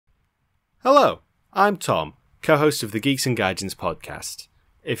Hello, I'm Tom, co-host of the Geeks&Gaijin podcast.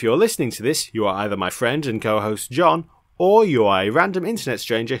 If you're listening to this, you are either my friend and co-host John, or you are a random internet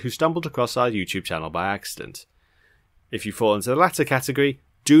stranger who stumbled across our YouTube channel by accident. If you fall into the latter category,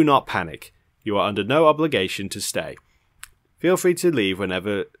 do not panic. You are under no obligation to stay. Feel free to leave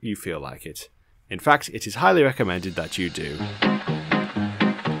whenever you feel like it. In fact, it is highly recommended that you do.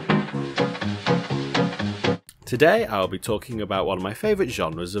 Today I'll be talking about one of my favourite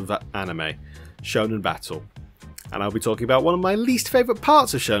genres of anime, Shounen Battle. And I'll be talking about one of my least favourite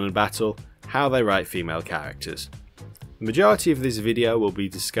parts of Shounen Battle, how they write female characters. The majority of this video will be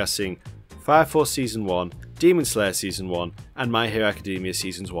discussing Fire Force Season 1, Demon Slayer Season 1, and My Hero Academia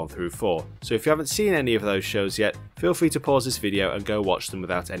Seasons 1 through 4. So if you haven't seen any of those shows yet, feel free to pause this video and go watch them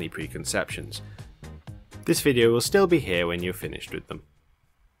without any preconceptions. This video will still be here when you're finished with them.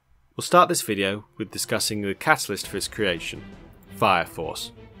 We'll start this video with discussing the catalyst for its creation, Fire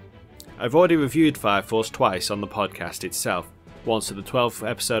Force. I've already reviewed Fire Force twice on the podcast itself, once at the 12th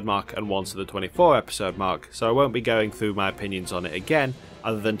episode mark and once at the 24th episode mark, so I won't be going through my opinions on it again,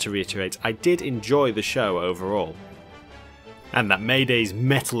 other than to reiterate I did enjoy the show overall. And that Mayday's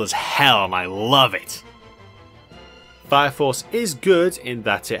metal as hell and I love it! Fire Force is good in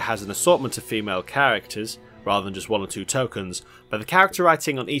that it has an assortment of female characters, rather than just one or two tokens, but the character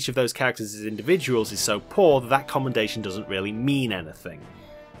writing on each of those characters as individuals is so poor that that commendation doesn't really mean anything.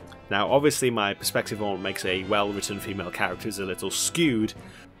 Now obviously my perspective on what makes a well-written female character is a little skewed,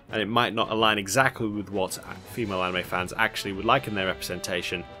 and it might not align exactly with what female anime fans actually would like in their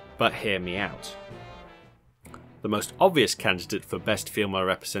representation, but hear me out. The most obvious candidate for best female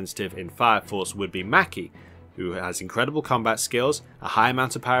representative in Fire Force would be Maki, who has incredible combat skills, a high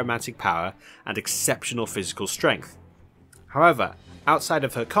amount of pyromantic power, and exceptional physical strength. However, outside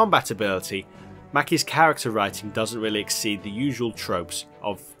of her combat ability, Maki's character writing doesn't really exceed the usual tropes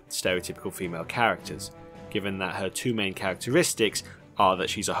of stereotypical female characters, given that her two main characteristics are that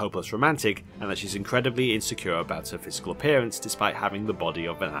she's a hopeless romantic and that she's incredibly insecure about her physical appearance despite having the body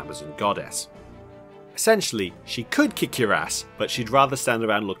of an Amazon goddess. Essentially, she could kick your ass, but she'd rather stand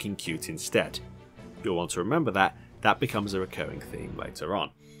around looking cute instead. You'll want to remember that becomes a recurring theme later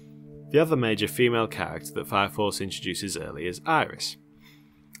on. The other major female character that Fire Force introduces early is Iris.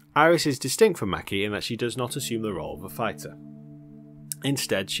 Iris is distinct from Maki in that she does not assume the role of a fighter.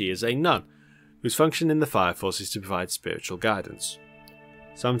 Instead, she is a nun, whose function in the Fire Force is to provide spiritual guidance.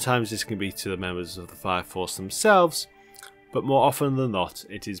 Sometimes this can be to the members of the Fire Force themselves, but more often than not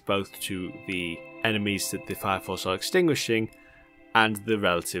it is both to the enemies that the Fire Force are extinguishing and the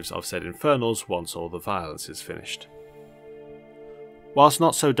relatives of said infernals once all the violence is finished. Whilst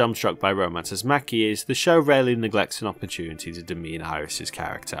not so dumbstruck by romance as Maki is, the show rarely neglects an opportunity to demean Iris'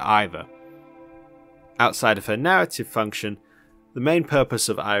 character either. Outside of her narrative function, the main purpose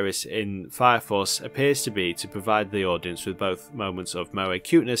of Iris in Fire Force appears to be to provide the audience with both moments of moe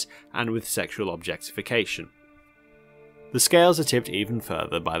cuteness and with sexual objectification. The scales are tipped even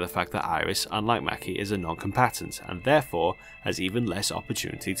further by the fact that Iris, unlike Maki, is a non-combatant and therefore has even less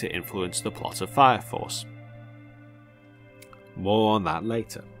opportunity to influence the plot of Fire Force. More on that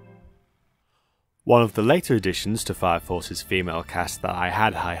later. One of the later additions to Fire Force's female cast that I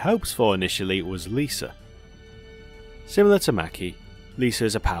had high hopes for initially was Lisa. Similar to Maki, Lisa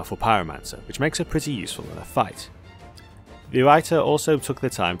is a powerful pyromancer, which makes her pretty useful in a fight. The writer also took the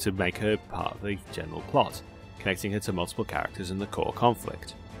time to make her part of the general plot, connecting her to multiple characters in the core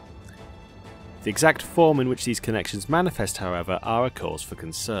conflict. The exact form in which these connections manifest, however, are a cause for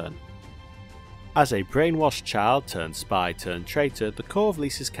concern. As a brainwashed child turned spy turned traitor, the core of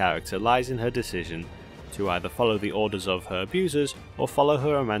Lisa's character lies in her decision to either follow the orders of her abusers or follow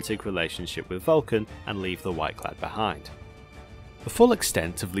her romantic relationship with Vulcan and leave the White Clad behind. The full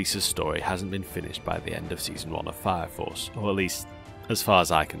extent of Lisa's story hasn't been finished by the end of Season 1 of Fire Force, or at least as far as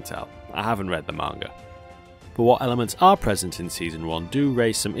I can tell. I haven't read the manga. But what elements are present in Season 1 do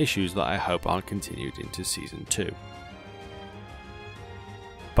raise some issues that I hope aren't continued into Season 2.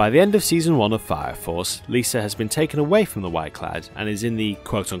 By the end of Season 1 of Fire Force, Lisa has been taken away from the White Clad and is in the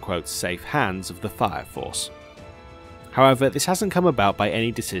quote-unquote safe hands of the Fire Force. However, this hasn't come about by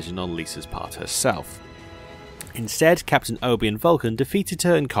any decision on Lisa's part herself. Instead, Captain Obi and Vulcan defeated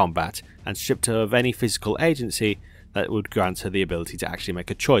her in combat and stripped her of any physical agency that would grant her the ability to actually make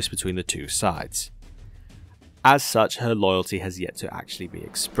a choice between the two sides. As such, her loyalty has yet to actually be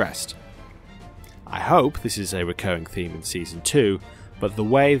expressed. I hope this is a recurring theme in Season 2, but the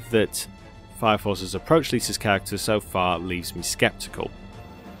way that Fire Force has approached Lisa's character so far leaves me skeptical.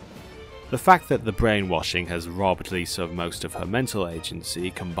 The fact that the brainwashing has robbed Lisa of most of her mental agency,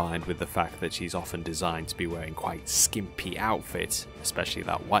 combined with the fact that she's often designed to be wearing quite skimpy outfits, especially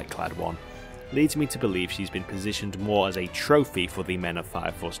that white-clad one, leads me to believe she's been positioned more as a trophy for the men of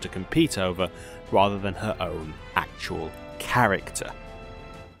Fire Force to compete over, rather than her own actual character.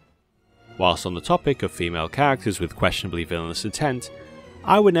 Whilst on the topic of female characters with questionably villainous intent,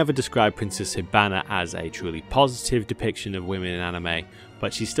 I would never describe Princess Hibana as a truly positive depiction of women in anime,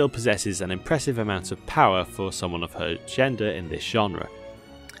 but she still possesses an impressive amount of power for someone of her gender in this genre.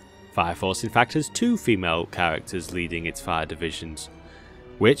 Fire Force in fact has 2 female characters leading its fire divisions,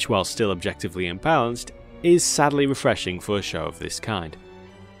 which, while still objectively imbalanced, is sadly refreshing for a show of this kind.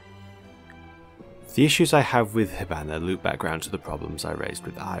 The issues I have with Hibana loop back round to the problems I raised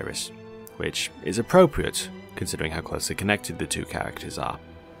with Iris, which is appropriate considering how closely connected the 2 characters are.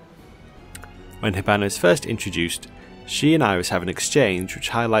 When Hibana is first introduced, she and Iris have an exchange which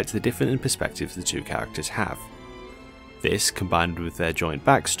highlights the different perspectives the 2 characters have. This, combined with their joint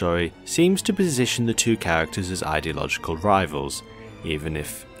backstory, seems to position the 2 characters as ideological rivals, even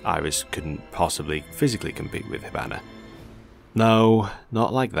if Iris couldn't possibly physically compete with Hibana. No,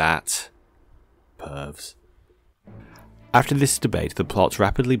 not like that. Pervs. After this debate, the plot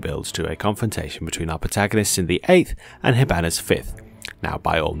rapidly builds to a confrontation between our protagonists in the 8th and Hibana's 5th. Now,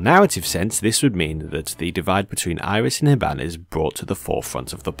 by all narrative sense, this would mean that the divide between Iris and Hibana is brought to the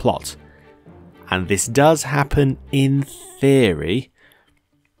forefront of the plot. And this does happen in theory.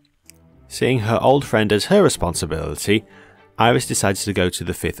 Seeing her old friend as her responsibility, Iris decides to go to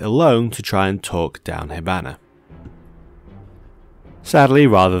the 5th alone to try and talk down Hibana. Sadly,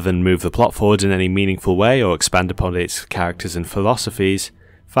 rather than move the plot forward in any meaningful way or expand upon its characters and philosophies,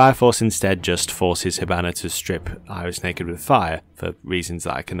 Fire Force instead just forces Hibana to strip Iris naked with fire, for reasons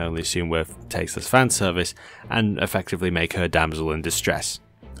that I can only assume were tasteless fanservice, and effectively make her damsel in distress.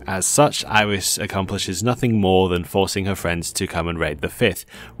 As such, Iris accomplishes nothing more than forcing her friends to come and raid the 5th,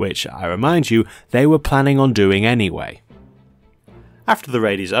 which, I remind you, they were planning on doing anyway. After the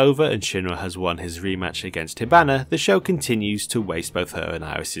raid is over and Shinra has won his rematch against Hibana, the show continues to waste both her and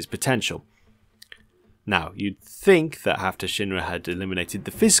Iris' potential. Now, you'd think that after Shinra had eliminated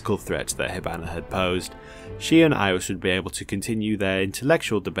the physical threat that Hibana had posed, she and Iris would be able to continue their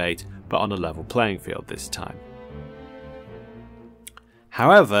intellectual debate, but on a level playing field this time.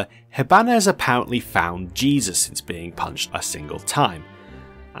 However, Hibana has apparently found Jesus since being punched a single time,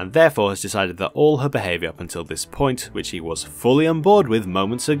 and therefore has decided that all her behaviour up until this point, which he was fully on board with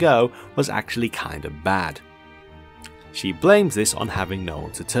moments ago, was actually kinda bad. She blames this on having no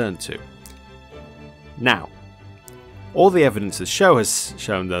one to turn to. Now, all the evidence the show has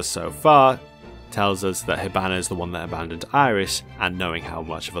shown us so far tells us that Hibana is the one that abandoned Iris, and knowing how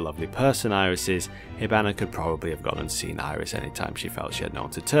much of a lovely person Iris is, Hibana could probably have gone and seen Iris anytime she felt she had no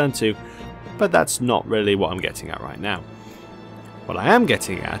one to turn to, but that's not really what I'm getting at right now. What I am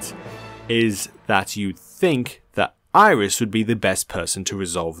getting at is that you'd think that Iris would be the best person to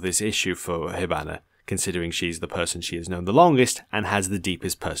resolve this issue for Hibana, considering she's the person she has known the longest and has the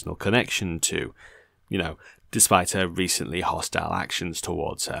deepest personal connection to, despite her recently hostile actions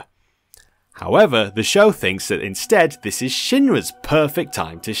towards her. However, the show thinks that instead this is Shinra's perfect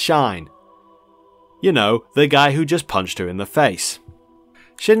time to shine. The guy who just punched her in the face.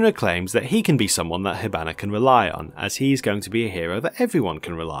 Shinra claims that he can be someone that Hibana can rely on, as he's going to be a hero that everyone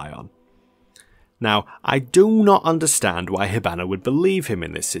can rely on. Now, I do not understand why Hibana would believe him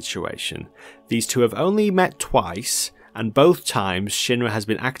in this situation. These two have only met twice, and both times Shinra has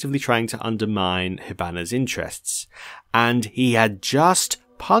been actively trying to undermine Hibana's interests, and he had just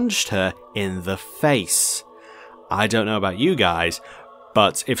punched her in the face. I don't know about you guys,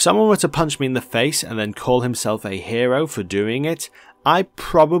 but if someone were to punch me in the face and then call himself a hero for doing it, I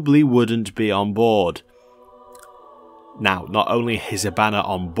probably wouldn't be on board. Now, not only is Hibana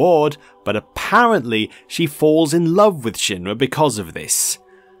on board, but apparently she falls in love with Shinra because of this.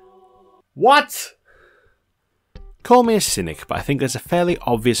 What? Call me a cynic, but I think there's a fairly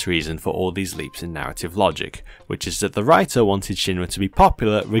obvious reason for all these leaps in narrative logic, which is that the writer wanted Shinra to be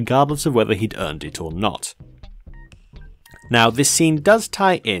popular regardless of whether he'd earned it or not. Now, this scene does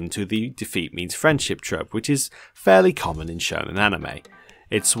tie into the defeat means friendship trope, which is fairly common in shonen anime.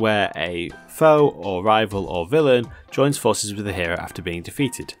 It's where a foe or rival or villain joins forces with the hero after being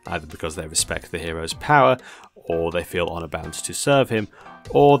defeated, either because they respect the hero's power, or they feel honour bound to serve him,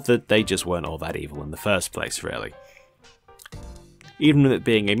 or that they just weren't all that evil in the first place, really. Even with it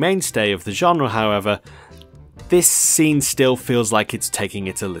being a mainstay of the genre, however, this scene still feels like it's taking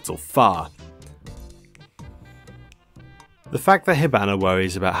it a little far. The fact that Hibana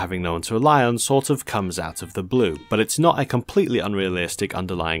worries about having no one to rely on sort of comes out of the blue, but it's not a completely unrealistic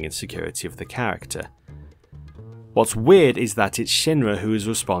underlying insecurity of the character. What's weird is that it's Shinra who is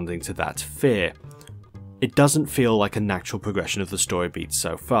responding to that fear. It doesn't feel like a natural progression of the story beats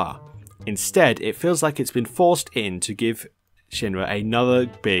so far. Instead, it feels like it's been forced in to give Shinra another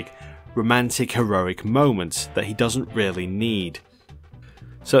big romantic heroic moment that he doesn't really need.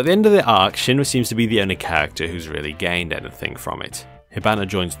 So at the end of the arc, Shinra seems to be the only character who's really gained anything from it. Hibana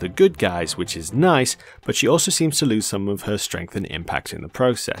joins the good guys, which is nice, but she also seems to lose some of her strength and impact in the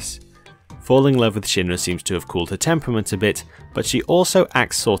process. Falling in love with Shinra seems to have cooled her temperament a bit, but she also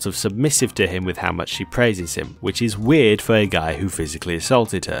acts sort of submissive to him with how much she praises him, which is weird for a guy who physically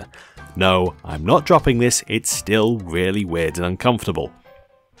assaulted her. No, I'm not dropping this, it's still really weird and uncomfortable.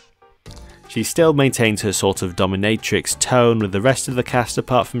 She still maintains her sort of dominatrix tone with the rest of the cast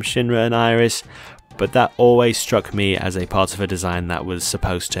apart from Shinra and Iris, but that always struck me as a part of her design that was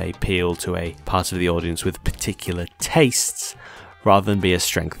supposed to appeal to a part of the audience with particular tastes, rather than be a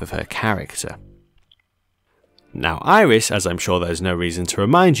strength of her character. Now Iris, as I'm sure there's no reason to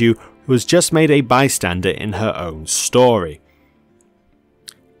remind you, was just made a bystander in her own story.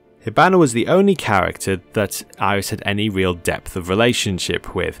 Hibana was the only character that Iris had any real depth of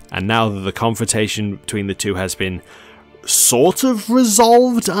relationship with, and now that the confrontation between the two has been sort of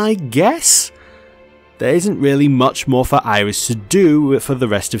resolved, I guess? There isn't really much more for Iris to do for the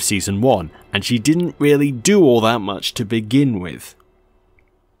rest of Season 1, and she didn't really do all that much to begin with.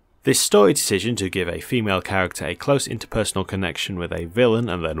 This story decision to give a female character a close interpersonal connection with a villain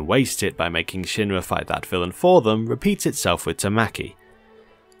and then waste it by making Shinra fight that villain for them repeats itself with Tamaki.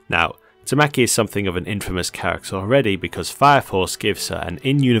 Now, Tamaki is something of an infamous character already because Fire Force gives her an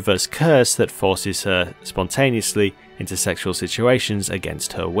in-universe curse that forces her spontaneously into sexual situations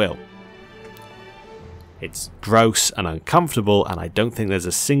against her will. It's gross and uncomfortable, and I don't think there's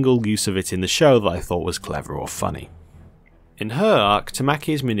a single use of it in the show that I thought was clever or funny. In her arc,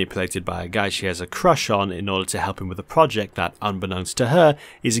 Tamaki is manipulated by a guy she has a crush on in order to help him with a project that, unbeknownst to her,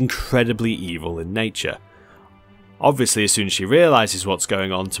 is incredibly evil in nature. Obviously, as soon as she realises what's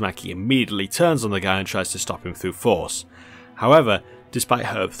going on, Tamaki immediately turns on the guy and tries to stop him through force. However, despite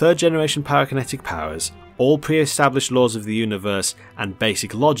her third-generation pyrokinetic powers, all pre-established laws of the universe, and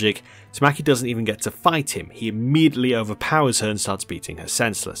basic logic, Tamaki doesn't even get to fight him. He immediately overpowers her and starts beating her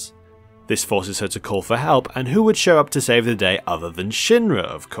senseless. This forces her to call for help, and who would show up to save the day other than Shinra,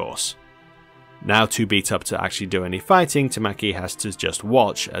 of course? Now too beat up to actually do any fighting, Tamaki has to just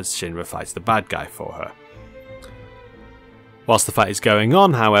watch as Shinra fights the bad guy for her. Whilst the fight is going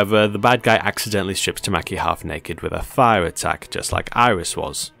on, however, the bad guy accidentally strips Tamaki half naked with a fire attack, just like Iris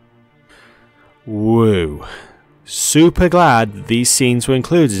was. Woo. Super glad these scenes were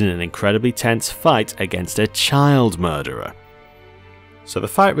included in an incredibly tense fight against a child murderer. So the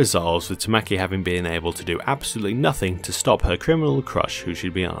fight resolves with Tamaki having been able to do absolutely nothing to stop her criminal crush who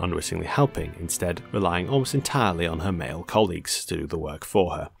she'd been unwittingly helping, instead relying almost entirely on her male colleagues to do the work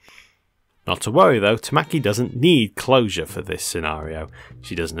for her. Not to worry though, Tamaki doesn't need closure for this scenario.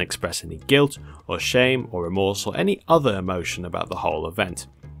 She doesn't express any guilt or shame or remorse or any other emotion about the whole event.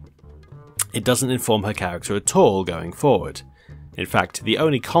 It doesn't inform her character at all going forward. In fact, the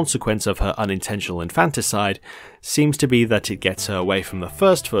only consequence of her unintentional infanticide seems to be that it gets her away from the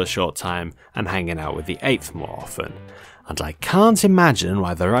first for a short time and hanging out with the eighth more often. And I can't imagine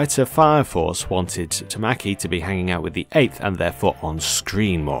why the writer of Fire Force wanted Tamaki to be hanging out with the eighth and therefore on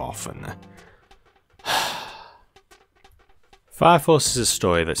screen more often. Fire Force is a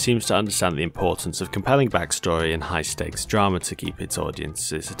story that seems to understand the importance of compelling backstory and high-stakes drama to keep its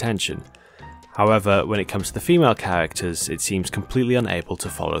audience's attention. However, when it comes to the female characters, it seems completely unable to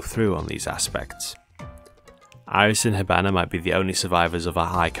follow through on these aspects. Iris and Hibana might be the only survivors of a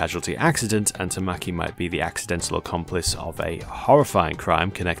high-casualty accident, and Tamaki might be the accidental accomplice of a horrifying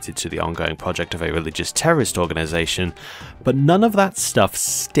crime connected to the ongoing project of a religious terrorist organisation, but none of that stuff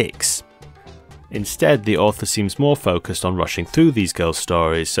sticks. Instead, the author seems more focused on rushing through these girls'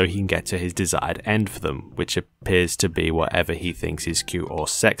 stories so he can get to his desired end for them, which appears to be whatever he thinks is cute or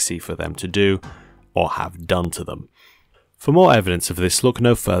sexy for them to do, or have done to them. For more evidence of this, look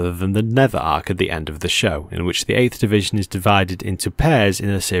no further than the Nether arc at the end of the show, in which the 8th Division is divided into pairs in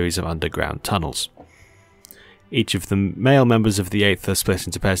a series of underground tunnels. Each of the male members of the 8th are split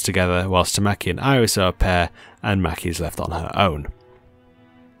into pairs together, whilst Tamaki and Iris are a pair, and Maki is left on her own.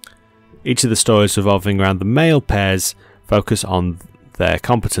 Each of the stories revolving around the male pairs focus on their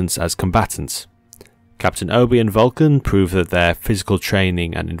competence as combatants. Captain Obi and Vulcan prove that their physical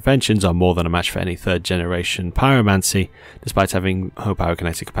training and inventions are more than a match for any third-generation pyromancy, despite having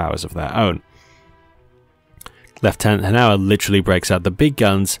pyrokinetic powers of their own. Lieutenant Hanawa literally breaks out the big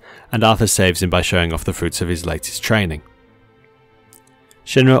guns, and Arthur saves him by showing off the fruits of his latest training.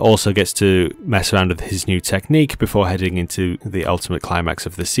 Shinra also gets to mess around with his new technique before heading into the ultimate climax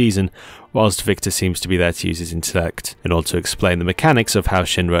of the season, whilst Victor seems to be there to use his intellect in order to explain the mechanics of how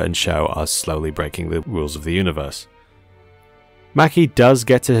Shinra and Sho are slowly breaking the rules of the universe. Maki does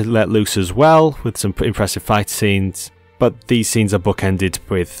get to let loose as well, with some impressive fight scenes, but these scenes are bookended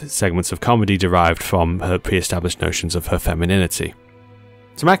with segments of comedy derived from her pre-established notions of her femininity.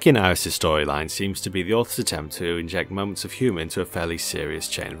 Tamaki and Iris' storyline seems to be the author's attempt to inject moments of humour into a fairly serious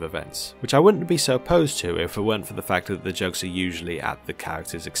chain of events, which I wouldn't be so opposed to if it weren't for the fact that the jokes are usually at the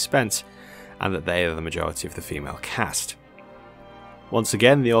character's expense, and that they are the majority of the female cast. Once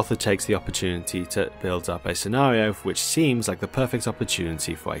again, the author takes the opportunity to build up a scenario which seems like the perfect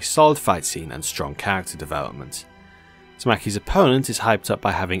opportunity for a solid fight scene and strong character development. Tamaki's opponent is hyped up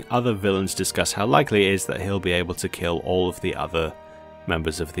by having other villains discuss how likely it is that he'll be able to kill all of the other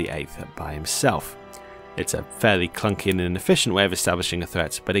members of the 8th by himself. It's a fairly clunky and inefficient way of establishing a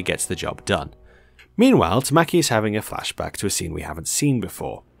threat, but it gets the job done. Meanwhile, Tamaki is having a flashback to a scene we haven't seen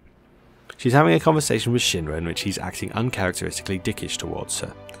before. She's having a conversation with Shinra in which he's acting uncharacteristically dickish towards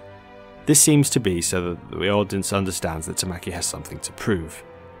her. This seems to be so that the audience understands that Tamaki has something to prove.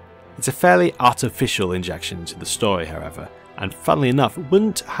 It's a fairly artificial injection into the story, however, and funnily enough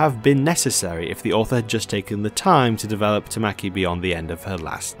wouldn't have been necessary if the author had just taken the time to develop Tamaki beyond the end of her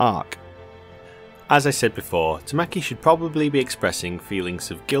last arc. As I said before, Tamaki should probably be expressing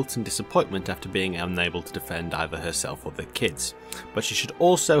feelings of guilt and disappointment after being unable to defend either herself or the kids, but she should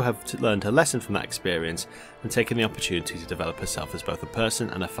also have learned her lesson from that experience and taken the opportunity to develop herself as both a person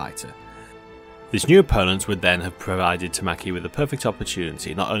and a fighter. This new opponent would then have provided Tamaki with the perfect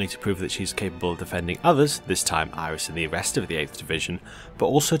opportunity not only to prove that she's capable of defending others, this time Iris and the rest of the 8th Division, but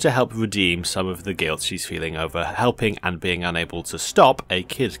also to help redeem some of the guilt she's feeling over helping and being unable to stop a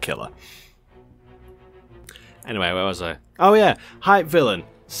kid killer. Anyway, where was I? Oh yeah, hype villain,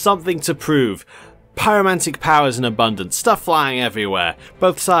 something to prove. Pyromantic powers in abundance, stuff flying everywhere,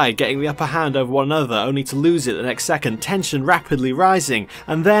 both sides getting the upper hand over one another only to lose it the next second, tension rapidly rising,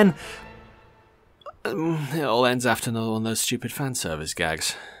 and then it all ends after another one of those stupid fan service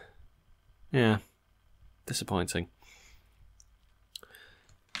gags. Yeah, disappointing.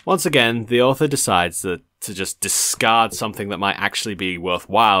 Once again, the author decides to just discard something that might actually be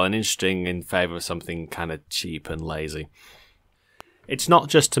worthwhile and interesting in favour of something kind of cheap and lazy. It's not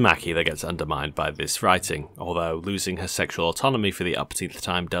just Tamaki that gets undermined by this writing, although losing her sexual autonomy for the upteenth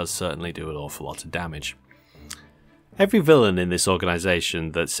time does certainly do an awful lot of damage. Every villain in this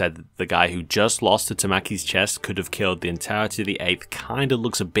organisation that said that the guy who just lost to Tamaki's chest could have killed the entirety of the 8th kinda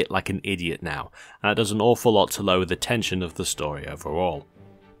looks a bit like an idiot now, and that does an awful lot to lower the tension of the story overall.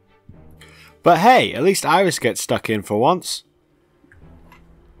 But hey, at least Iris gets stuck in for once.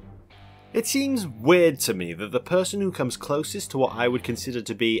 It seems weird to me that the person who comes closest to what I would consider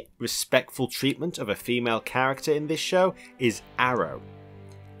to be respectful treatment of a female character in this show is Arrow.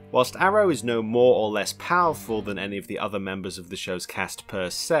 Whilst Arrow is no more or less powerful than any of the other members of the show's cast per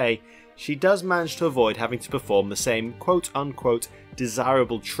se, she does manage to avoid having to perform the same quote-unquote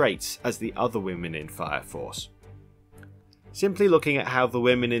desirable traits as the other women in Fire Force. Simply looking at how the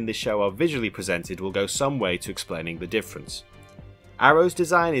women in this show are visually presented will go some way to explaining the difference. Arrow's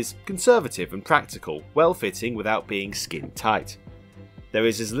design is conservative and practical, well-fitting without being skin-tight. There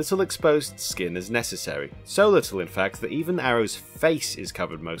is as little exposed skin as necessary, so little in fact that even Arrow's face is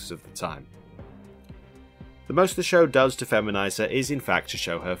covered most of the time. The most the show does to feminise her is in fact to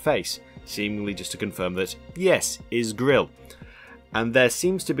show her face, seemingly just to confirm that, yes, is Grill, and there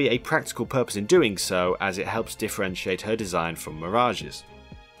seems to be a practical purpose in doing so as it helps differentiate her design from Mirage's.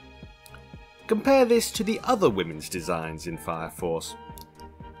 Compare this to the other women's designs in Fire Force.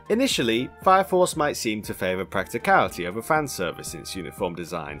 Initially, Fire Force might seem to favour practicality over fan service in its uniform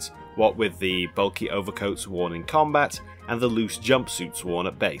designs, what with the bulky overcoats worn in combat and the loose jumpsuits worn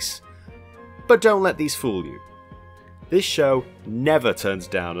at base. But don't let these fool you. This show never turns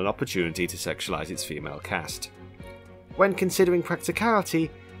down an opportunity to sexualise its female cast. When considering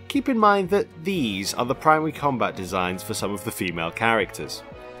practicality, keep in mind that these are the primary combat designs for some of the female characters.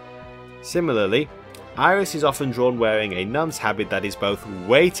 Similarly, Iris is often drawn wearing a nun's habit that is both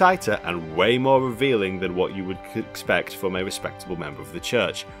way tighter and way more revealing than what you would expect from a respectable member of the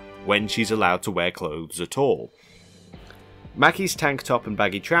church, when she's allowed to wear clothes at all. Maki's tank top and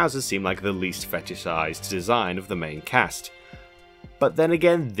baggy trousers seem like the least fetishized design of the main cast. But then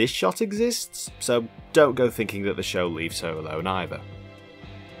again, this shot exists, so don't go thinking that the show leaves her alone either.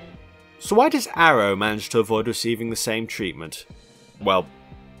 So why does Arrow manage to avoid receiving the same treatment? Well,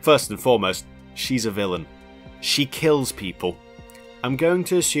 first and foremost, she's a villain. She kills people. I'm going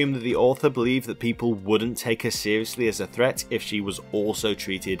to assume that the author believed that people wouldn't take her seriously as a threat if she was also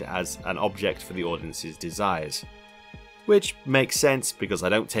treated as an object for the audience's desires. Which makes sense because I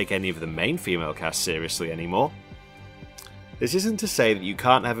don't take any of the main female cast seriously anymore. This isn't to say that you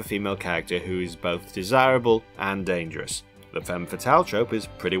can't have a female character who is both desirable and dangerous. The femme fatale trope is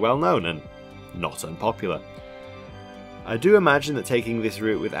pretty well known and not unpopular. I do imagine that taking this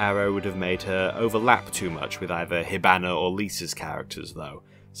route with Arrow would have made her overlap too much with either Hibana or Lisa's characters though,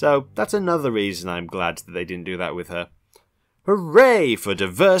 so that's another reason I'm glad that they didn't do that with her. Hooray for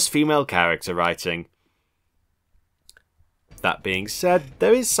diverse female character writing! That being said,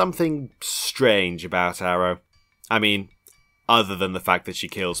 there is something strange about Arrow. I mean, other than the fact that she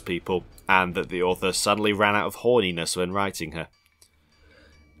kills people, and that the author suddenly ran out of horniness when writing her.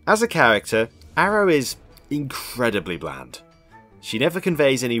 As a character, Arrow is incredibly bland. She never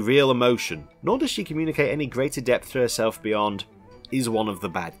conveys any real emotion, nor does she communicate any greater depth to herself beyond, is one of the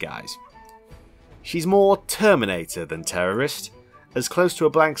bad guys. She's more Terminator than terrorist, as close to a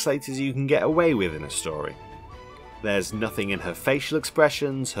blank slate as you can get away with in a story. There's nothing in her facial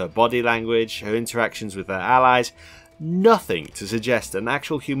expressions, her body language, her interactions with her allies, nothing to suggest an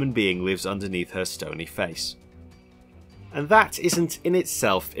actual human being lives underneath her stony face. And that isn't in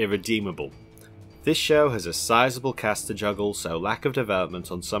itself irredeemable. This show has a sizable cast to juggle, so lack of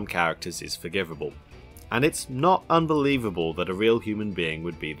development on some characters is forgivable. And it's not unbelievable that a real human being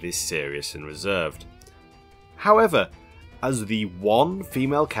would be this serious and reserved. However, as the one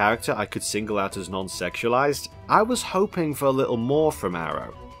female character I could single out as non-sexualized, I was hoping for a little more from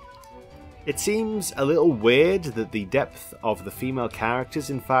Arrow. It seems a little weird that the depth of the female characters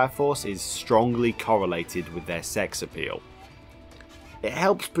in Fire Force is strongly correlated with their sex appeal. It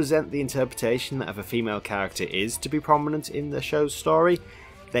helps present the interpretation that if a female character is to be prominent in the show's story,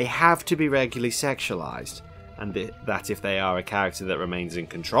 they have to be regularly sexualized, and that if they are a character that remains in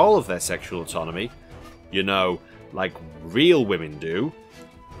control of their sexual autonomy, you know, like real women do,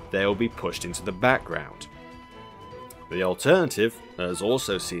 they'll be pushed into the background. The alternative, as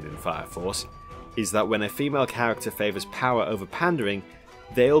also seen in Fire Force, is that when a female character favours power over pandering,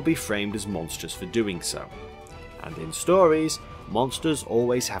 they'll be framed as monsters for doing so. And in stories, monsters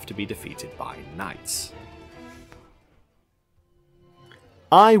always have to be defeated by knights.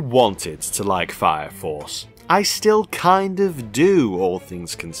 I wanted to like Fire Force. I still kind of do, all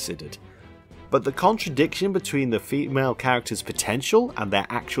things considered. But the contradiction between the female character's potential and their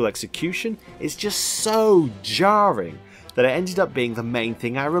actual execution is just so jarring that it ended up being the main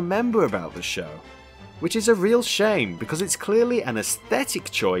thing I remember about the show. Which is a real shame, because it's clearly an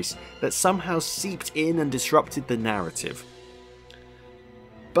aesthetic choice that somehow seeped in and disrupted the narrative.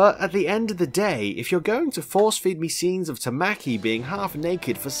 But at the end of the day, if you're going to force feed me scenes of Tamaki being half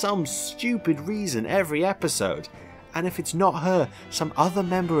naked for some stupid reason every episode, and if it's not her, some other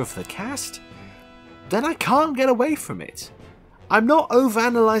member of the cast, then I can't get away from it. I'm not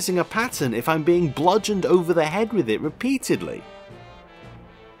overanalyzing a pattern if I'm being bludgeoned over the head with it repeatedly.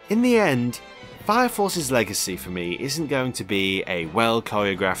 In the end, Fire Force's legacy for me isn't going to be a well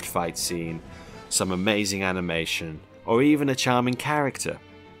choreographed fight scene, some amazing animation, or even a charming character.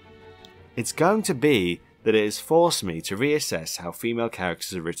 It's going to be that it has forced me to reassess how female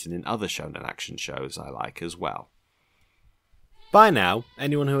characters are written in other shonen action shows I like as well. By now,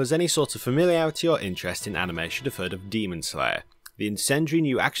 anyone who has any sort of familiarity or interest in anime should have heard of Demon Slayer, the incendiary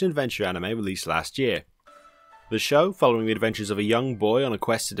new action-adventure anime released last year. The show, following the adventures of a young boy on a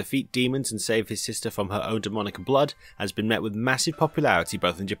quest to defeat demons and save his sister from her own demonic blood, has been met with massive popularity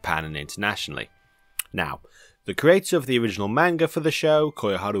both in Japan and internationally. Now, the creator of the original manga for the show,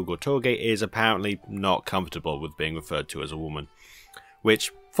 Koyoharu Gotoge, is apparently not comfortable with being referred to as a woman,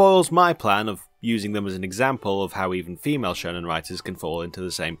 which foils my plan of using them as an example of how even female shonen writers can fall into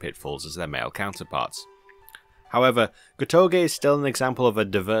the same pitfalls as their male counterparts. However, Gotoge is still an example of a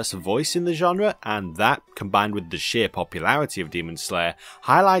diverse voice in the genre, and that, combined with the sheer popularity of Demon Slayer,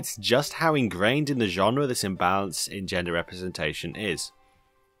 highlights just how ingrained in the genre this imbalance in gender representation is.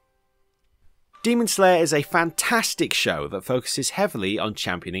 Demon Slayer is a fantastic show that focuses heavily on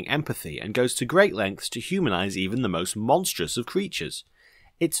championing empathy and goes to great lengths to humanise even the most monstrous of creatures.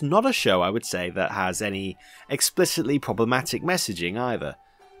 It's not a show, I would say, that has any explicitly problematic messaging either.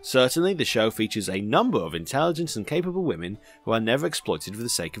 Certainly, the show features a number of intelligent and capable women who are never exploited for the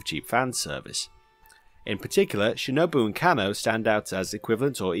sake of cheap fan service. In particular, Shinobu and Kano stand out as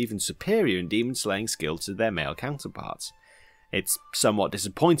equivalent or even superior in demon slaying skill to their male counterparts. It's somewhat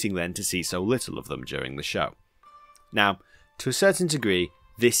disappointing then to see so little of them during the show. Now, to a certain degree,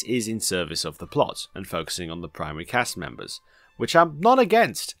 this is in service of the plot and focusing on the primary cast members, which I'm not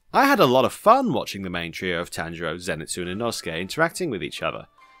against. I had a lot of fun watching the main trio of Tanjiro, Zenitsu and Inosuke interacting with each other.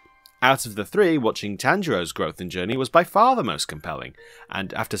 Out of the three, watching Tanjiro's growth and journey was by far the most compelling,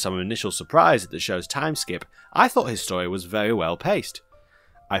 and after some initial surprise at the show's time skip, I thought his story was very well paced.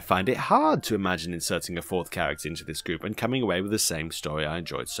 I find it hard to imagine inserting a fourth character into this group and coming away with the same story I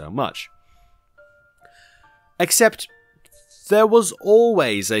enjoyed so much. Except, there was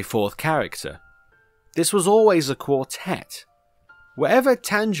always a fourth character. This was always a quartet. Wherever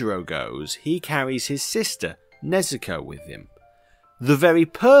Tanjiro goes, he carries his sister, Nezuko, with him. The very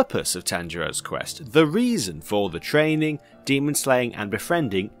purpose of Tanjiro's quest, the reason for the training, demon slaying and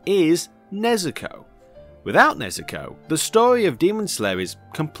befriending, is Nezuko. Without Nezuko, the story of Demon Slayer is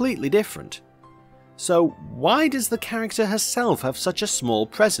completely different. So why does the character herself have such a small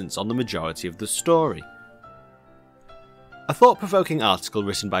presence on the majority of the story? A thought-provoking article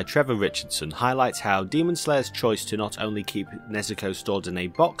written by Trevor Richardson highlights how Demon Slayer's choice to not only keep Nezuko stored in a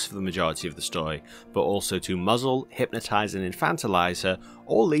box for the majority of the story, but also to muzzle, hypnotise and infantilize her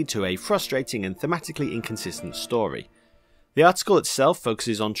all lead to a frustrating and thematically inconsistent story. The article itself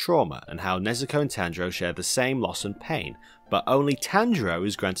focuses on trauma and how Nezuko and Tanjiro share the same loss and pain, but only Tanjiro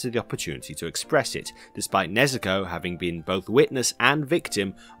is granted the opportunity to express it, despite Nezuko having been both witness and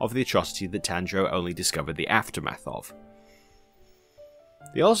victim of the atrocity that Tanjiro only discovered the aftermath of.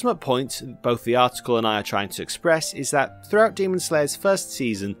 The ultimate point both the article and I are trying to express is that throughout Demon Slayer's first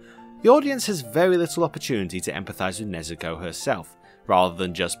season, the audience has very little opportunity to empathise with Nezuko herself, rather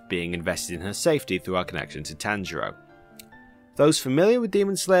than just being invested in her safety through our connection to Tanjiro. Those familiar with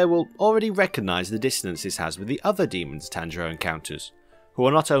Demon Slayer will already recognise the dissonance this has with the other demons Tanjiro encounters, who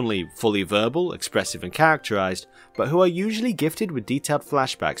are not only fully verbal, expressive and characterised, but who are usually gifted with detailed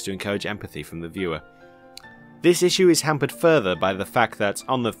flashbacks to encourage empathy from the viewer. This issue is hampered further by the fact that,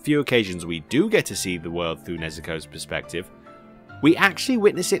 on the few occasions we do get to see the world through Nezuko's perspective, we actually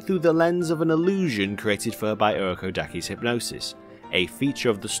witness it through the lens of an illusion created for her by Urokodaki's hypnosis, a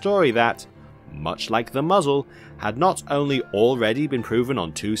feature of the story that, much like the muzzle, had not only already been proven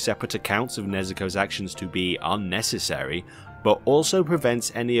on two separate accounts of Nezuko's actions to be unnecessary, but also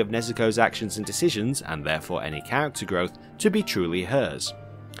prevents any of Nezuko's actions and decisions, and therefore any character growth, to be truly hers.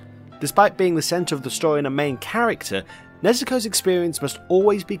 Despite being the centre of the story and a main character, Nezuko's experience must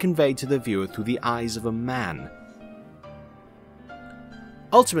always be conveyed to the viewer through the eyes of a man.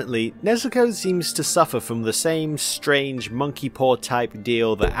 Ultimately, Nezuko seems to suffer from the same strange monkey paw type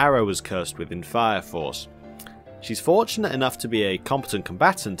deal that Arrow was cursed with in Fire Force. She's fortunate enough to be a competent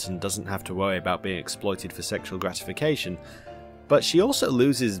combatant and doesn't have to worry about being exploited for sexual gratification, but she also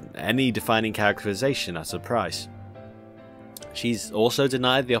loses any defining characterization at a price. She's also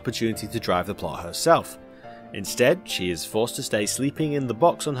denied the opportunity to drive the plot herself. Instead, she is forced to stay sleeping in the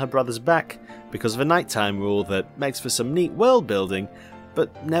box on her brother's back because of a nighttime rule that makes for some neat world building,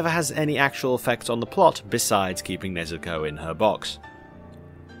 but never has any actual effect on the plot besides keeping Nezuko in her box.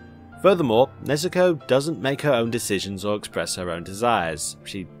 Furthermore, Nezuko doesn't make her own decisions or express her own desires,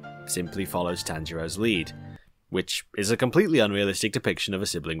 she simply follows Tanjiro's lead, which is a completely unrealistic depiction of a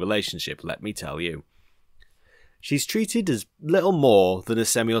sibling relationship, let me tell you. She's treated as little more than a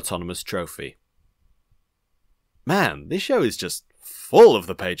semi-autonomous trophy. Man, this show is just full of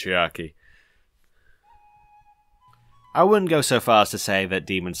the patriarchy. I wouldn't go so far as to say that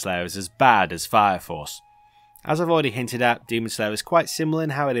Demon Slayer is as bad as Fire Force. As I've already hinted at, Demon Slayer is quite similar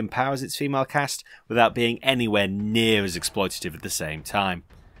in how it empowers its female cast without being anywhere near as exploitative at the same time.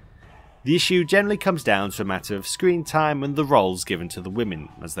 The issue generally comes down to a matter of screen time and the roles given to the women,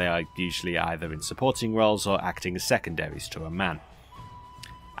 as they are usually either in supporting roles or acting as secondaries to a man.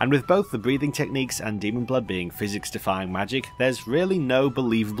 And with both the breathing techniques and demon blood being physics-defying magic, there's really no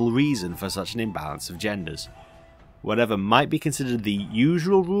believable reason for such an imbalance of genders. Whatever might be considered the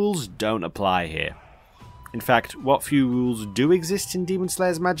usual rules don't apply here. In fact, what few rules do exist in Demon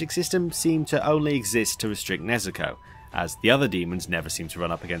Slayer's magic system seem to only exist to restrict Nezuko, as the other demons never seem to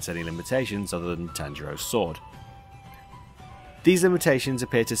run up against any limitations other than Tanjiro's sword. These limitations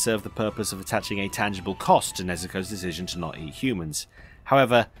appear to serve the purpose of attaching a tangible cost to Nezuko's decision to not eat humans.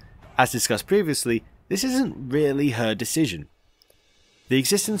 However, as discussed previously, this isn't really her decision. The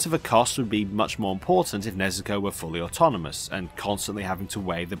existence of a cost would be much more important if Nezuko were fully autonomous, and constantly having to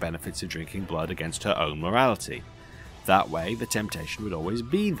weigh the benefits of drinking blood against her own morality. That way, the temptation would always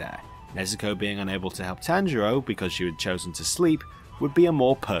be there. Nezuko being unable to help Tanjiro because she had chosen to sleep would be a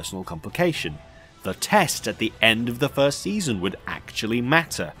more personal complication. The test at the end of the first season would actually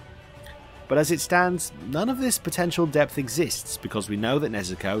matter. But as it stands, none of this potential depth exists because we know that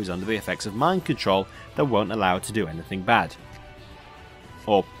Nezuko is under the effects of mind control that won't allow her to do anything bad.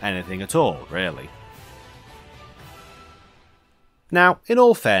 Or anything at all, really. Now, in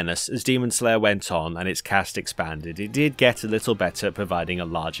all fairness, as Demon Slayer went on and its cast expanded, it did get a little better at providing a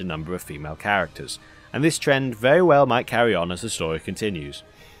larger number of female characters, and this trend very well might carry on as the story continues.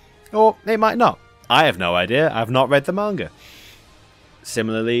 Or it might not. I have no idea, I've not read the manga.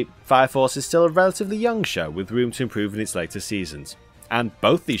 Similarly, Fire Force is still a relatively young show with room to improve in its later seasons, and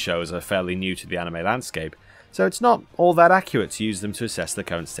both these shows are fairly new to the anime landscape, so it's not all that accurate to use them to assess the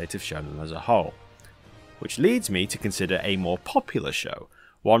current state of shonen as a whole. Which leads me to consider a more popular show,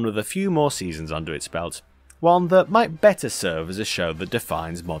 one with a few more seasons under its belt, one that might better serve as a show that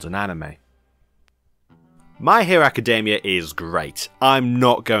defines modern anime. My Hero Academia is great, I'm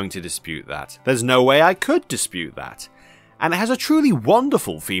not going to dispute that, there's no way I could dispute that, and it has a truly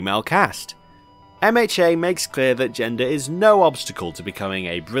wonderful female cast. MHA makes clear that gender is no obstacle to becoming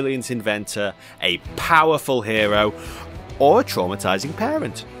a brilliant inventor, a powerful hero, or a traumatizing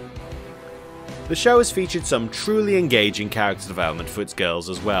parent. The show has featured some truly engaging character development for its girls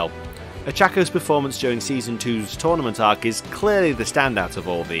as well. Achako's performance during Season 2's tournament arc is clearly the standout of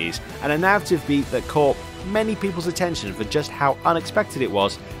all these, and a narrative beat that caught many people's attention for just how unexpected it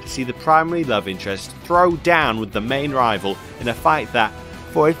was to see the primary love interest throw down with the main rival in a fight that,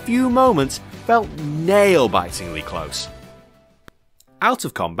 for a few moments, felt nail-bitingly close. Out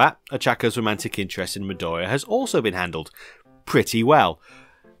of combat, Achako's romantic interest in Midoriya has also been handled pretty well.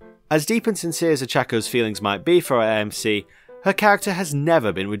 As deep and sincere as Achako's feelings might be for her MC, her character has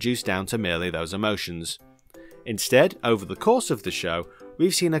never been reduced down to merely those emotions. Instead, over the course of the show,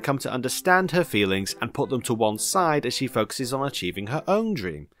 we've seen her come to understand her feelings and put them to one side as she focuses on achieving her own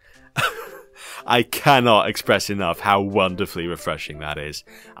dream. I cannot express enough how wonderfully refreshing that is.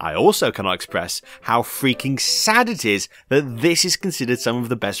 I also cannot express how freaking sad it is that this is considered some of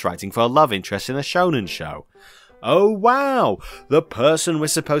the best writing for a love interest in a shonen show. Oh wow, the person we're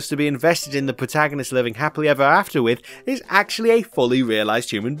supposed to be invested in the protagonist living happily ever after with is actually a fully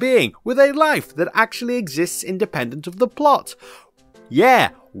realised human being, with a life that actually exists independent of the plot. Yeah,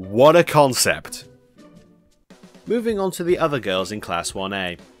 what a concept. Moving on to the other girls in Class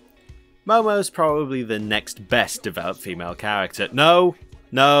 1A. Momo's probably the next best developed female character. No,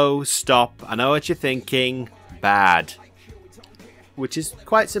 stop, I know what you're thinking. Bad. Which is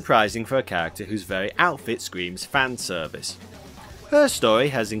quite surprising for a character whose very outfit screams fan service. Her story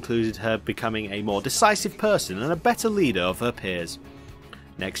has included her becoming a more decisive person and a better leader of her peers.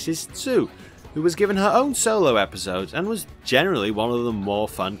 Next is Tsu, who was given her own solo episode and was generally one of the more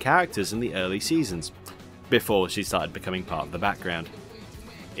fun characters in the early seasons, before she started becoming part of the background.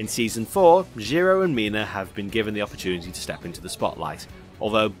 In Season 4, Jiro and Mina have been given the opportunity to step into the spotlight,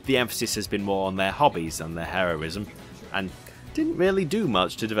 although the emphasis has been more on their hobbies than their heroism, and didn't really do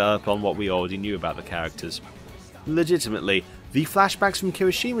much to develop on what we already knew about the characters. Legitimately, the flashbacks from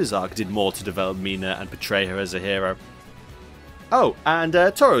Kirishima's arc did more to develop Mina and portray her as a hero. Oh, and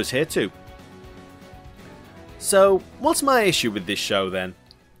Toro's here too. So, what's my issue with this show then?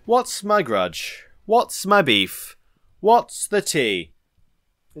 What's my grudge? What's my beef? What's the tea?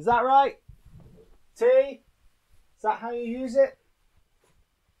 Is that right? Tea? Is that how you use it?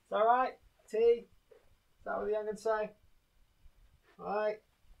 Is that right? Tea? Is that what the young'uns say? Right.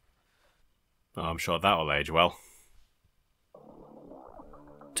 Oh, I'm sure that'll age well.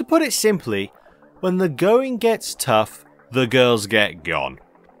 To put it simply, when the going gets tough, the girls get gone.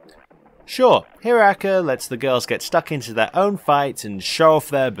 Sure, Hiraka lets the girls get stuck into their own fights and show off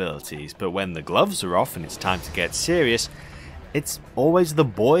their abilities, but when the gloves are off and it's time to get serious, it's always the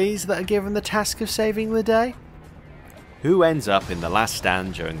boys that are given the task of saving the day. Who ends up in the last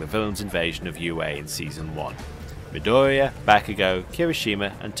stand during the villain's invasion of UA in Season 1? Midoriya, Bakugo,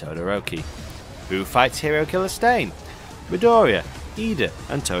 Kirishima, and Todoroki. Who fights Hero Killer Stain? Midoriya, Ida,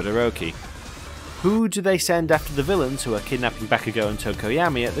 and Todoroki. Who do they send after the villains who are kidnapping Bakugo and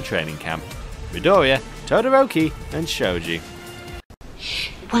Tokoyami at the training camp? Midoriya, Todoroki, and Shoji.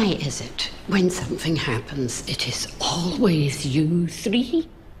 Why is it, when something happens, it is always you three?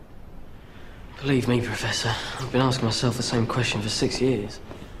 Believe me, Professor, I've been asking myself the same question for 6 years.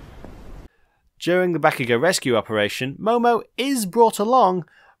 During the Bakugo rescue operation, Momo is brought along,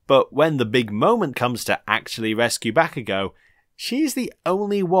 but when the big moment comes to actually rescue Bakugo, she's the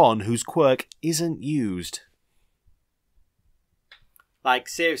only one whose quirk isn't used. Like,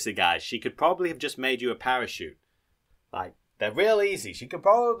 seriously guys, she could probably have just made you a parachute. Like, they're real easy, she could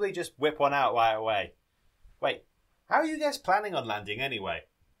probably just whip one out right away. Wait, how are you guys planning on landing anyway?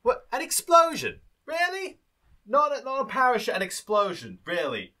 What, an explosion? Really? Not a parachute, an explosion,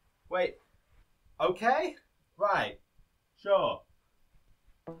 really? Wait. Okay? Right. Sure.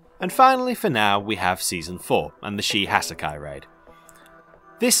 And finally, for now, we have Season 4 and the Shi Hasakai raid.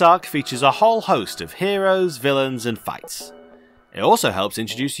 This arc features a whole host of heroes, villains, and fights. It also helps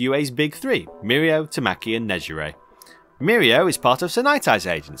introduce UA's big three, Mirio, Tamaki and Nejire. Mirio is part of Senaitai's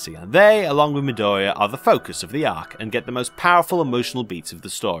agency, and they, along with Midoriya, are the focus of the arc and get the most powerful emotional beats of the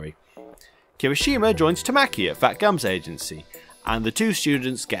story. Kirishima joins Tamaki at Fat Gum's agency, and the two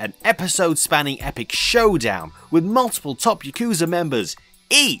students get an episode-spanning epic showdown with multiple top Yakuza members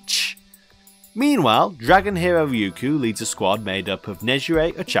each! Meanwhile, Dragon Hero Ryuku leads a squad made up of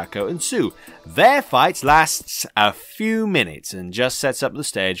Nejire, Ochako and Tsu. Their fight lasts a few minutes and just sets up the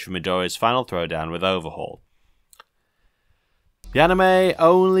stage for Midoriya's final throwdown with Overhaul. The anime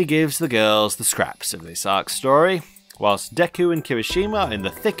only gives the girls the scraps of this arc story, whilst Deku and Kirishima are in the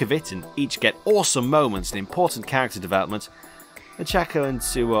thick of it and each get awesome moments and important character development. Ochako and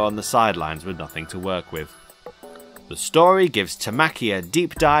Tsu are on the sidelines with nothing to work with. The story gives Tamaki a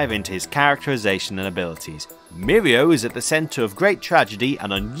deep dive into his characterization and abilities. Mirio is at the centre of great tragedy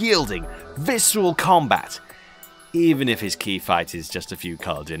and unyielding, visceral combat, even if his key fight is just a few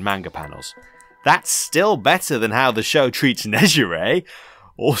coloured in manga panels. That's still better than how the show treats Nejire.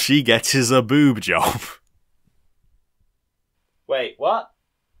 All she gets is a boob job. Wait, what?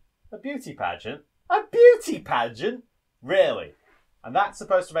 A beauty pageant? A beauty pageant? Really? And that's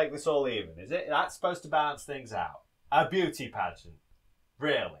supposed to make this all even, is it? That's supposed to balance things out. A beauty pageant.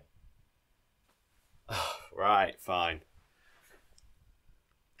 Really? Right, fine.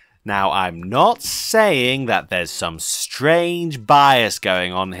 Now, I'm not saying that there's some strange bias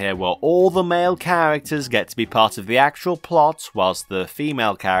going on here where all the male characters get to be part of the actual plot, whilst the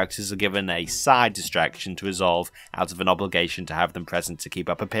female characters are given a side distraction to resolve out of an obligation to have them present to keep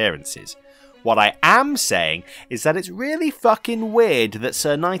up appearances. What I am saying is that it's really fucking weird that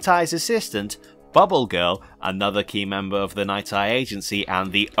Sir Night-Eye's assistant, Bubble Girl, another key member of the Night-Eye agency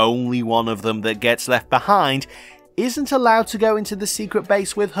and the only one of them that gets left behind, isn't allowed to go into the secret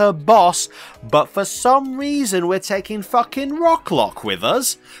base with her boss, but for some reason we're taking fucking Rocklock with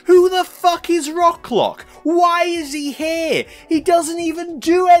us? Who the fuck is Rocklock? Why is he here? He doesn't even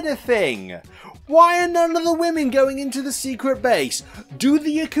do anything! Why are none of the women going into the secret base? Do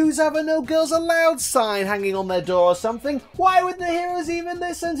the Yakuza have a no girls allowed sign hanging on their door or something? Why would the heroes even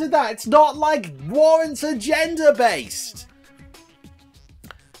listen to that? It's not like warrants agenda based!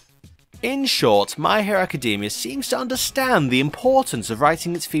 In short, My Hero Academia seems to understand the importance of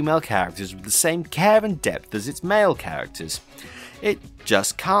writing its female characters with the same care and depth as its male characters. It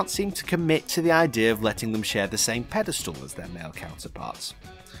just can't seem to commit to the idea of letting them share the same pedestal as their male counterparts.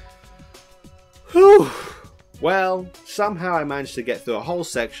 Whew! Well, somehow I managed to get through a whole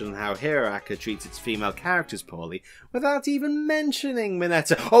section on how Hero Aka treats its female characters poorly without even mentioning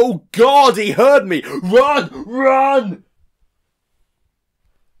Mineta. Oh god, he heard me! Run! Run!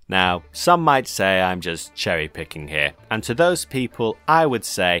 Now, some might say I'm just cherry picking here, and to those people I would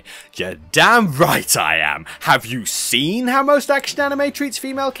say, you're damn right I am! Have you seen how most action anime treats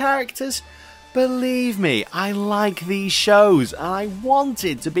female characters? Believe me, I like these shows, and I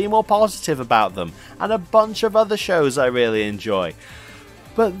wanted to be more positive about them, and a bunch of other shows I really enjoy.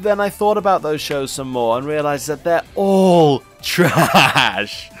 But then I thought about those shows some more and realised that they're all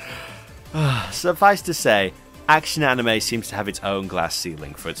trash! Suffice to say, action anime seems to have its own glass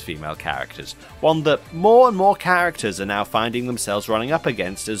ceiling for its female characters, one that more and more characters are now finding themselves running up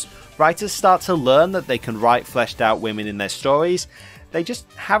against as writers start to learn that they can write fleshed out women in their stories. They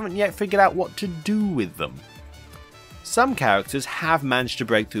just haven't yet figured out what to do with them. Some characters have managed to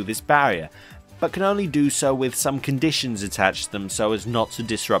break through this barrier, but can only do so with some conditions attached to them so as not to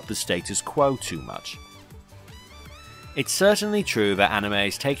disrupt the status quo too much. It's certainly true that anime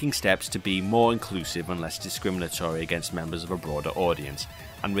is taking steps to be more inclusive and less discriminatory against members of a broader audience,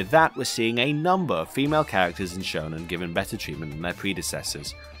 and with that we're seeing a number of female characters in Shounen given better treatment than their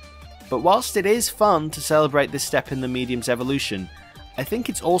predecessors. But whilst it is fun to celebrate this step in the medium's evolution, I think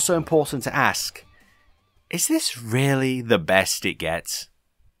it's also important to ask, is this really the best it gets?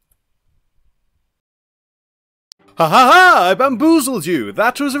 Ha ha ha! I bamboozled you!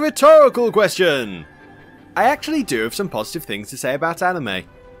 That was a rhetorical question! I actually do have some positive things to say about anime.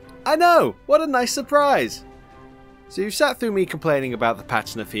 I know! What a nice surprise! So you've sat through me complaining about the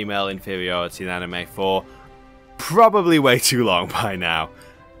pattern of female inferiority in anime for probably way too long by now.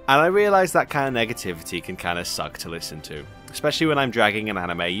 And I realise that kind of negativity can kind of suck to listen to, especially when I'm dragging an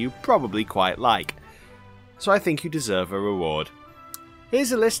anime you probably quite like. So I think you deserve a reward.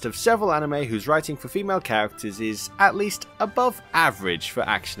 Here's a list of several anime whose writing for female characters is at least above average for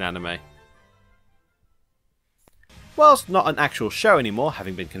action anime. Whilst not an actual show anymore,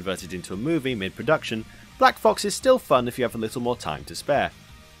 having been converted into a movie mid-production, Black Fox is still fun if you have a little more time to spare.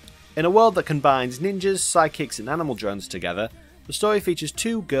 In a world that combines ninjas, sidekicks and animal drones together, the story features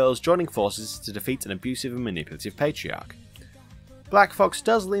two girls joining forces to defeat an abusive and manipulative patriarch. Black Fox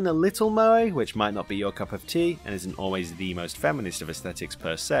does lean a little moe, which might not be your cup of tea and isn't always the most feminist of aesthetics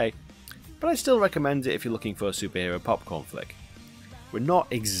per se, but I still recommend it if you're looking for a superhero popcorn flick. We're not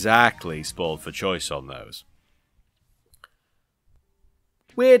exactly spoiled for choice on those.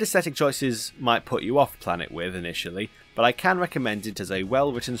 Weird aesthetic choices might put you off Planet with initially, but I can recommend it as a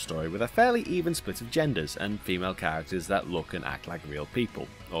well-written story with a fairly even split of genders and female characters that look and act like real people,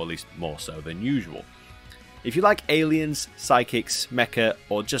 or at least more so than usual. If you like aliens, psychics, mecha,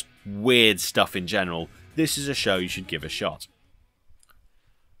 or just weird stuff in general, this is a show you should give a shot.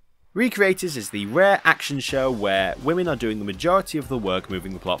 Recreators is the rare action show where women are doing the majority of the work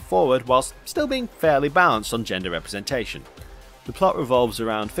moving the plot forward whilst still being fairly balanced on gender representation. The plot revolves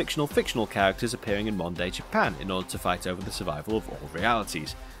around fictional characters appearing in modern day Japan in order to fight over the survival of all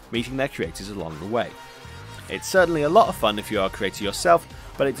realities, meeting their creators along the way. It's certainly a lot of fun if you are a creator yourself,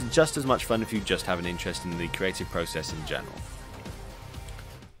 but it's just as much fun if you just have an interest in the creative process in general.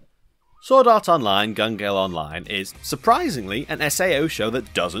 Sword Art Online Gun Gale Online is, surprisingly, an SAO show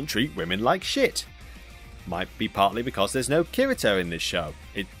that doesn't treat women like shit. Might be partly because there's no Kirito in this show,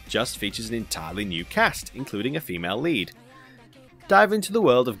 it just features an entirely new cast, including a female lead. Dive into the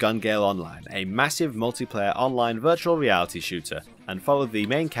world of Gun Gale Online, a massive multiplayer online virtual reality shooter, and follow the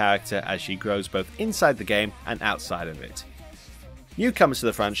main character as she grows both inside the game and outside of it. Newcomers to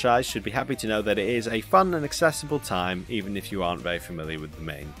the franchise should be happy to know that it is a fun and accessible time even if you aren't very familiar with the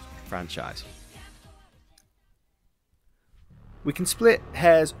main franchise. We can split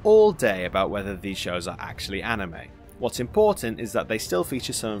hairs all day about whether these shows are actually anime. What's important is that they still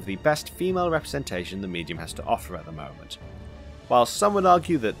feature some of the best female representation the medium has to offer at the moment. While some would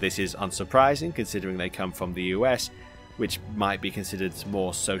argue that this is unsurprising considering they come from the US, which might be considered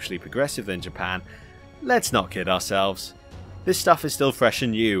more socially progressive than Japan, let's not kid ourselves. This stuff is still fresh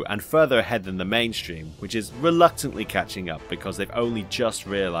and new and further ahead than the mainstream, which is reluctantly catching up because they've only just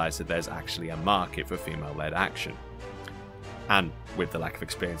realised that there's actually a market for female-led action. And with the lack of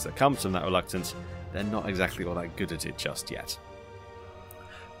experience that comes from that reluctance, they're not exactly all that good at it just yet.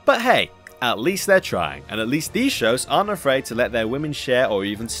 But hey, at least they're trying, and at least these shows aren't afraid to let their women share or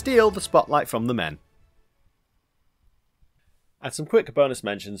even steal the spotlight from the men. And some quick bonus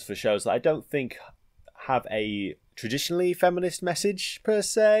mentions for shows that I don't think have a traditionally feminist message per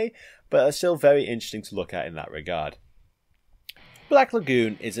se, but are still very interesting to look at in that regard. Black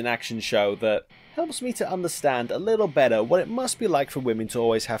Lagoon is an action show that helps me to understand a little better what it must be like for women to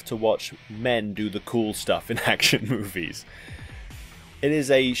always have to watch men do the cool stuff in action movies. It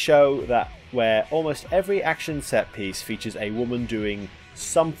is a show where almost every action set piece features a woman doing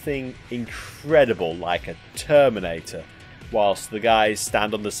something incredible like a Terminator, whilst the guys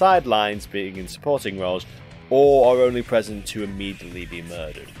stand on the sidelines being in supporting roles or are only present to immediately be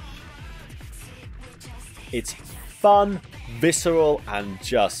murdered. It's fun, visceral, and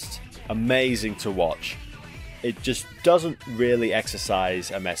just amazing to watch. It just doesn't really exercise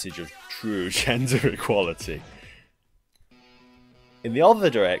a message of true gender equality. In the other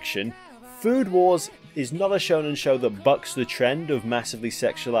direction, Food Wars is not a shonen show that bucks the trend of massively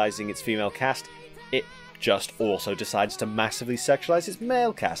sexualizing its female cast. It just also decides to massively sexualize its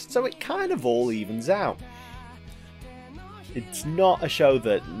male cast, so it kind of all evens out. It's not a show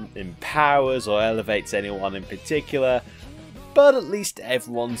that empowers or elevates anyone in particular, but at least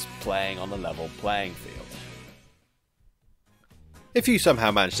everyone's playing on a level playing field. If you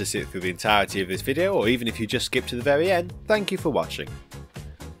somehow managed to sit through the entirety of this video, or even if you just skipped to the very end, thank you for watching.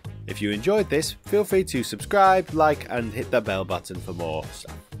 If you enjoyed this, feel free to subscribe, like, and hit the bell button for more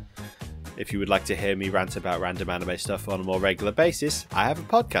stuff. If you would like to hear me rant about random anime stuff on a more regular basis, I have a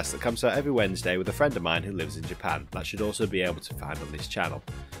podcast that comes out every Wednesday with a friend of mine who lives in Japan that should also be able to find on this channel.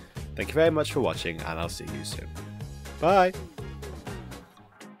 Thank you very much for watching, and I'll see you soon. Bye!